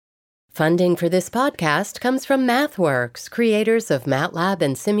Funding for this podcast comes from MathWorks, creators of MATLAB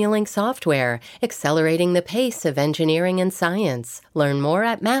and Simulink software, accelerating the pace of engineering and science. Learn more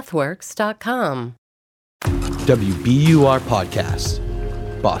at mathworks.com. WBUR Podcast,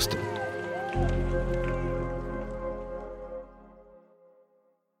 Boston.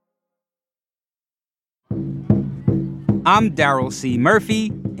 I'm Darryl C.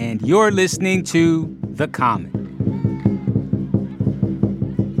 Murphy, and you're listening to The Common.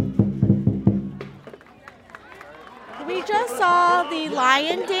 We just saw the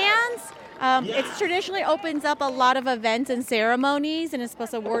lion dance. It traditionally opens up a lot of events and ceremonies, and it's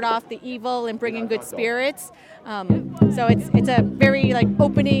supposed to ward off the evil and bring in good spirits. So it's a very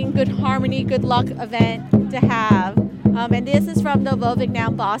opening, good harmony, good luck event to have. And this is from the WBUR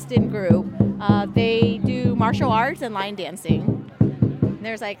Vietnam Boston group. They do martial arts and lion dancing. And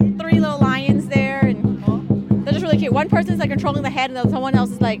there's 3 little lions there, and they're just really cute. One person's controlling the head, and someone else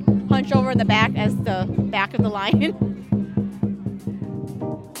is hunched over in the back as the back of the lion.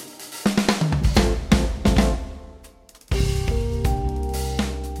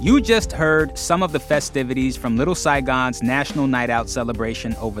 You just heard some of the festivities from Little Saigon's National Night Out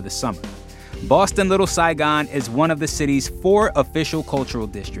celebration over the summer. Boston Little Saigon is one of the city's 4 official cultural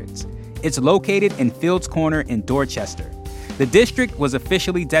districts. It's located in Fields Corner in Dorchester. The district was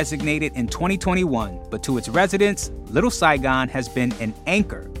officially designated in 2021, but to its residents, Little Saigon has been an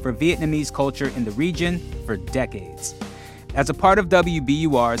anchor for Vietnamese culture in the region for decades. As a part of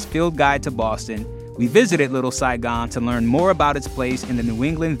WBUR's Field Guide to Boston, we visited Little Saigon to learn more about its place in the New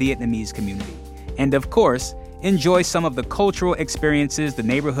England Vietnamese community. And of course, enjoy some of the cultural experiences the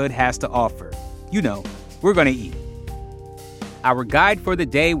neighborhood has to offer. You know, we're going to eat. Our guide for the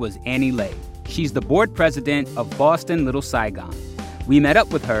day was Annie Lay. She's the board president of Boston Little Saigon. We met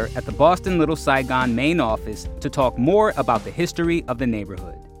up with her at the Boston Little Saigon main office to talk more about the history of the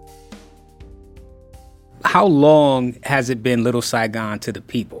neighborhood. How long has it been Little Saigon to the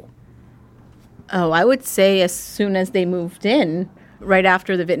people? Oh, I would say as soon as they moved in, right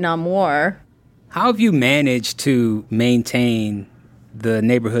after the Vietnam War. How have you managed to maintain the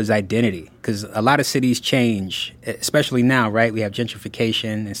neighborhood's identity? Because a lot of cities change, especially now, right? We have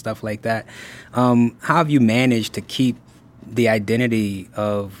gentrification and stuff like that. How have you managed to keep the identity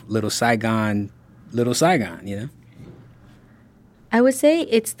of Little Saigon, you know? I would say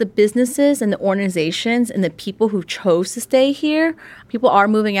it's the businesses and the organizations and the people who chose to stay here. People are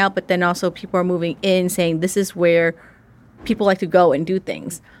moving out, but then also people are moving in saying this is where people like to go and do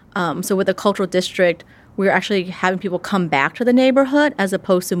things. So with the cultural district, we're actually having people come back to the neighborhood as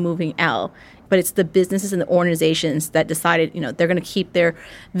opposed to moving out. But it's the businesses and the organizations that decided, they're going to keep their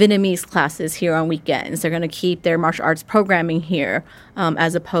Vietnamese classes here on weekends. They're going to keep their martial arts programming here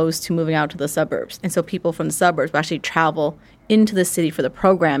as opposed to moving out to the suburbs. And so people from the suburbs will actually travel into the city for the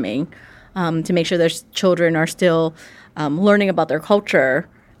programming to make sure their children are still learning about their culture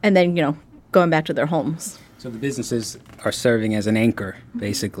and then, going back to their homes. So the businesses are serving as an anchor,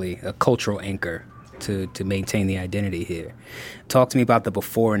 basically, a cultural anchor to maintain the identity here. Talk to me about the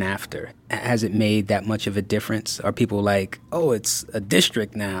before and after. Has it made that much of a difference? Are people it's a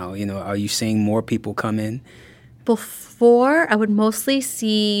district now? Are you seeing more people come in? Before, I would mostly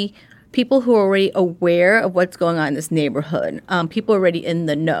see people who are already aware of what's going on in this neighborhood, people already in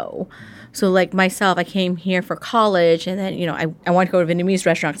the know. So like myself, I came here for college, and then, I wanted to go to a Vietnamese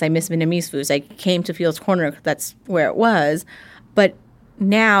restaurant because I miss Vietnamese food. So I came to Fields Corner because that's where it was. But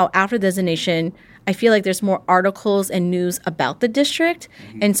now, after designation, I feel like there's more articles and news about the district.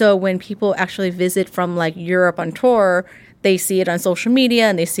 Mm-hmm. And so when people actually visit from Europe on tour, they see it on social media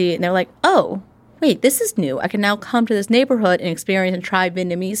and they see it and they're like, oh, wait, this is new. I can now come to this neighborhood and experience and try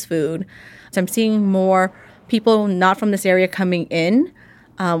Vietnamese food. So I'm seeing more people not from this area coming in,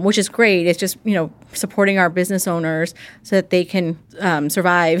 which is great. It's just, supporting our business owners so that they can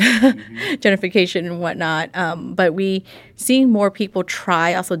survive gentrification and whatnot. But we seeing more people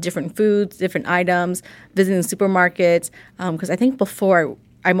try also different foods, different items, visiting supermarkets. Because I think before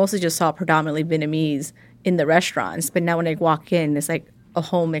I mostly just saw predominantly Vietnamese in the restaurants. But now when I walk in, it's a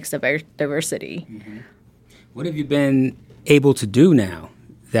whole mix of diversity. Mm-hmm. What have you been able to do now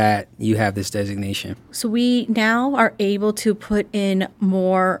that you have this designation? So we now are able to put in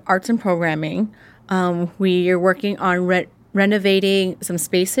more arts and programming. We are working on renovating some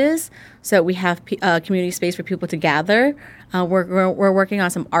spaces so that we have community space for people to gather. We're working on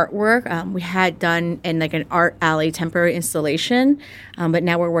some artwork. We had done in an art alley temporary installation, but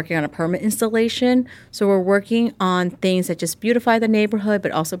now we're working on a permanent installation. So we're working on things that just beautify the neighborhood,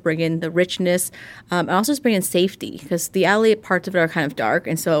 but also bring in the richness, and also just bring in safety, because the alley parts of it are kind of dark,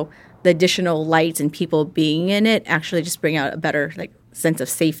 and so the additional lights and people being in it actually just bring out a better sense of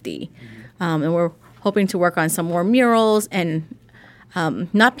safety. And we're hoping to work on some more murals and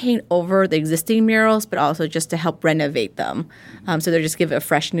not paint over the existing murals, but also just to help renovate them. So they just give it a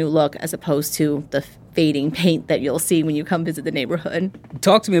fresh new look as opposed to the fading paint that you'll see when you come visit the neighborhood.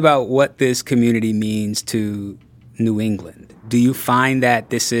 Talk to me about what this community means to New England. Do you find that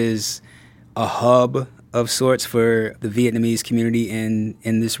this is a hub of sorts for the Vietnamese community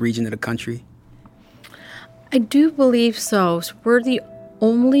in this region of the country? I do believe so. So we're the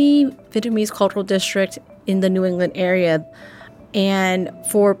only Vietnamese cultural district in the New England area. And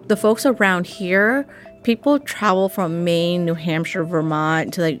for the folks around here, people travel from Maine, New Hampshire,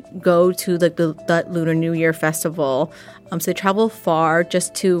 Vermont to go to the Lunar New Year festival. So they travel far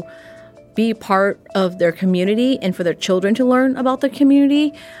just to be part of their community and for their children to learn about the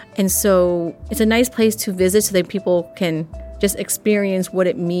community. And so it's a nice place to visit so that people can just experience what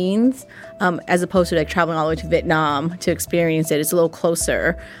it means, as opposed to traveling all the way to Vietnam to experience it. It's a little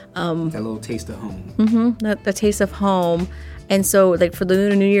closer. That little taste of home. The taste of home. And so for the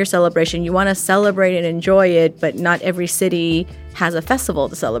Lunar New Year celebration, you want to celebrate and enjoy it, but not every city has a festival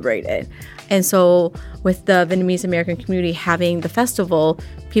to celebrate it. And so with the Vietnamese American community having the festival,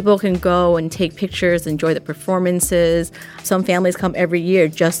 people can go and take pictures, enjoy the performances. Some families come every year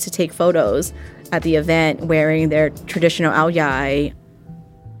just to take photos at the event wearing their traditional áo dài.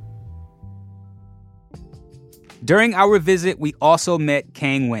 During our visit, we also met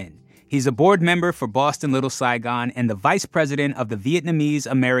Kang Nguyen. He's a board member for Boston Little Saigon and the vice president of the Vietnamese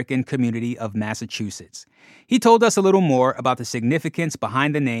American Community of Massachusetts. He told us a little more about the significance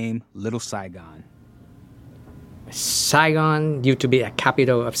behind the name Little Saigon. Saigon used to be a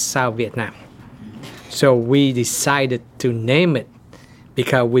capital of South Vietnam. So we decided to name it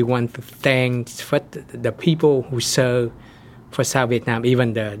because we want to thank the people who served for South Vietnam.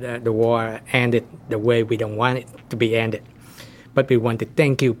 Even the war ended the way we don't want it to be ended. But we want to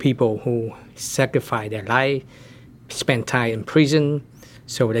thank you people who sacrificed their life, spent time in prison.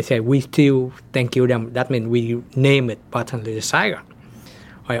 So they said, we still thank you them. That means we name it Boston Little Saigon.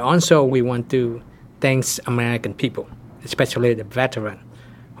 Also, we want to thank American people, especially the veteran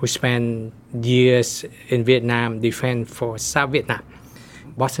who spent years in Vietnam defending for South Vietnam.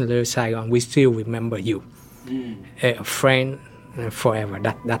 Boston Little Saigon, we still remember you. A friend forever.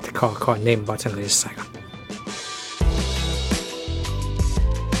 That's called name Boston Little Saigon.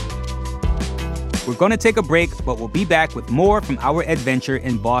 We're going to take a break, but we'll be back with more from our adventure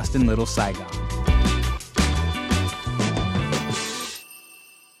in Boston Little Saigon.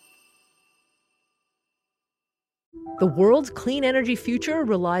 The world's clean energy future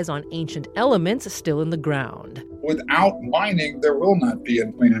relies on ancient elements still in the ground. Without mining, there will not be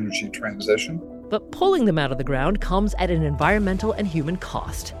a clean energy transition. But pulling them out of the ground comes at an environmental and human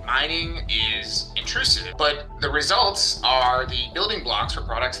cost. Mining is intrusive, but the results are the building blocks for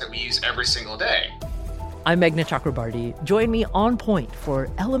products that we use every single day. I'm Meghna Chakrabarty. Join me on Point for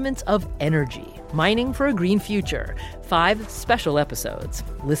Elements of Energy, Mining for a Green Future. 5 special episodes.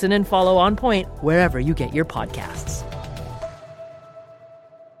 Listen and follow On Point wherever you get your podcasts.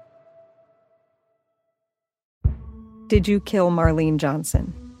 Did you kill Marlene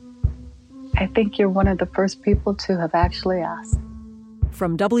Johnson? I think you're one of the first people to have actually asked.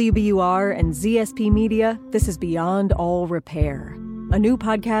 From WBUR and ZSP Media, this is Beyond All Repair, a new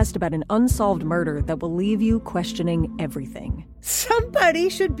podcast about an unsolved murder that will leave you questioning everything. Somebody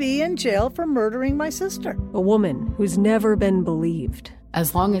should be in jail for murdering my sister. A woman who's never been believed.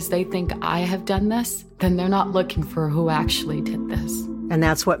 As long as they think I have done this, then they're not looking for who actually did this. And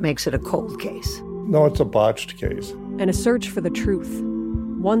that's what makes it a cold case. No, it's a botched case. And a search for the truth,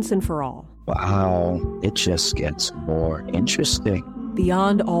 once and for all. Wow, it just gets more interesting.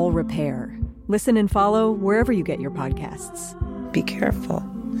 Beyond All Repair. Listen and follow wherever you get your podcasts. Be careful.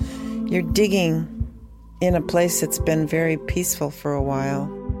 You're digging in a place that's been very peaceful for a while.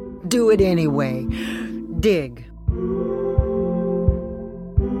 Do it anyway. Dig.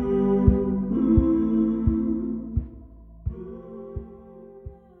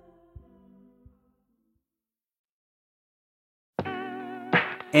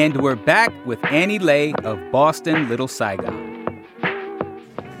 And we're back with Annie Lay of Boston Little Saigon.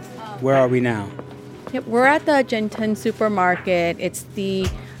 Where are we now? Yep, we're at the Genton supermarket. It's the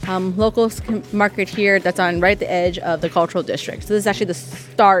local market here that's on right at the edge of the cultural district. So this is actually the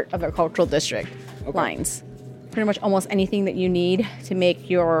start of our cultural district lines. Pretty much almost anything that you need to make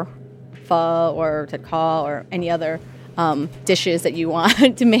your pho or tat kho or any other dishes that you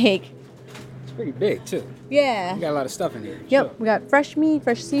want to make. It's pretty big, too. Yeah. We got a lot of stuff in here. Yep. Sure. We got fresh meat,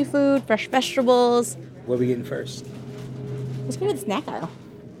 fresh seafood, fresh vegetables. What are we getting first? Let's go to the snack aisle.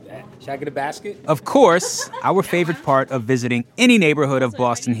 Should I get a basket? Of course, our favorite part of visiting any neighborhood of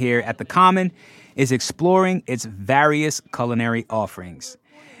Boston here at the Common is exploring its various culinary offerings.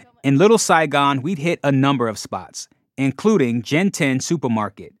 In Little Saigon, we'd hit a number of spots, including Gen 10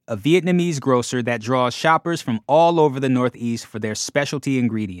 Supermarket, a Vietnamese grocer that draws shoppers from all over the Northeast for their specialty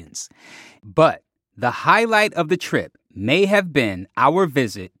ingredients. But the highlight of the trip may have been our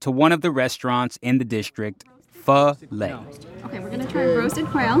visit to one of the restaurants in the district, Pho Lay. Okay, we're going to try roasted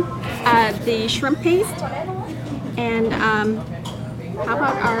quail, the shrimp paste, and how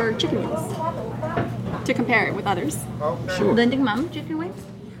about our chicken wings to compare it with others? Sure. Linding Mum chicken wings?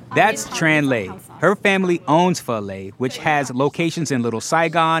 That's Tran Lay. Her family owns Pho Lay, which has locations in Little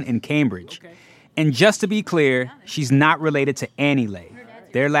Saigon and Cambridge. And just to be clear, she's not related to Annie Lay.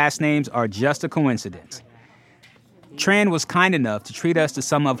 Their last names are just a coincidence. Tran was kind enough to treat us to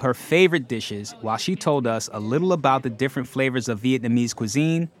some of her favorite dishes while she told us a little about the different flavors of Vietnamese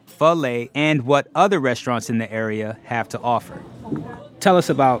cuisine, Pho Lay, and what other restaurants in the area have to offer. Tell us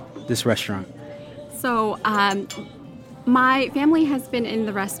about this restaurant. So, my family has been in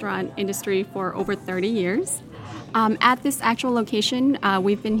the restaurant industry for over 30 years. At this actual location,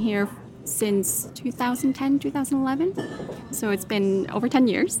 we've been here since 2010, 2011. So it's been over 10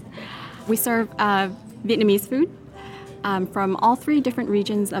 years. We serve Vietnamese food from all 3 different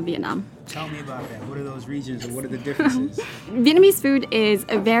regions of Vietnam. Tell me about that. What are those regions and what are the differences? Vietnamese food is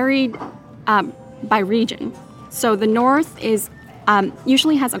varied by region. So the north is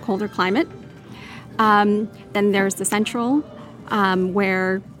usually has a colder climate. Then there's the central,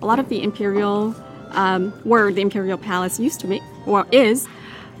 where a lot of the imperial, where the imperial palace used to be, or is.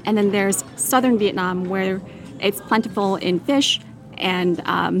 And then there's southern Vietnam, where it's plentiful in fish and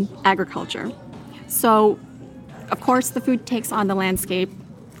agriculture. So, of course, the food takes on the landscape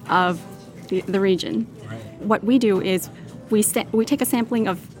of the region. Right. What we do is we take a sampling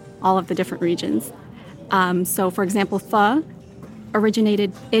of all of the different regions. So, for example, pho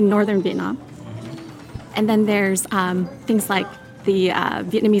originated in northern Vietnam. And then there's things like the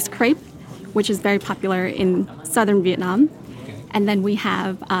Vietnamese crepe, which is very popular in southern Vietnam. Okay. And then we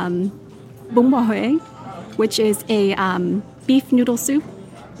have bún bò Huế, which is a beef noodle soup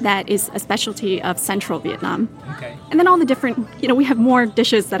that is a specialty of central Vietnam. Okay. And then all the different, we have more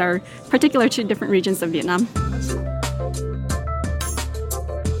dishes that are particular to different regions of Vietnam.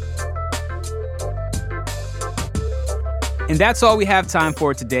 And that's all we have time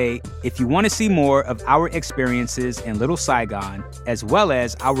for today. If you want to see more of our experiences in Little Saigon, as well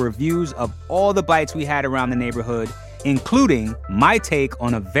as our reviews of all the bites we had around the neighborhood, including my take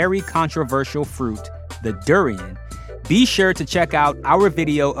on a very controversial fruit, the durian, be sure to check out our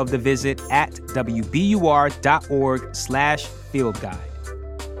video of the visit at wbur.org/fieldguide.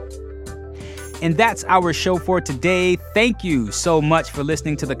 And that's our show for today. Thank you so much for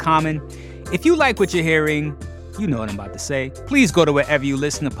listening to The Common. If you like what you're hearing, you know what I'm about to say. Please go to wherever you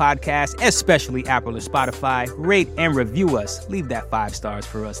listen to podcasts, especially Apple or Spotify. Rate and review us. Leave that 5 stars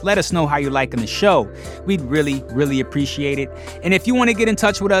for us. Let us know how you're liking the show. We'd really, really appreciate it. And if you want to get in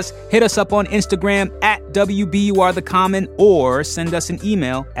touch with us, hit us up on Instagram at WBUR The Common or send us an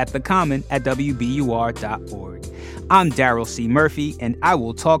email at thecommon@wbur.org. I'm Daryl C. Murphy, and I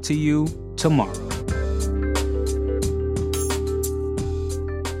will talk to you tomorrow.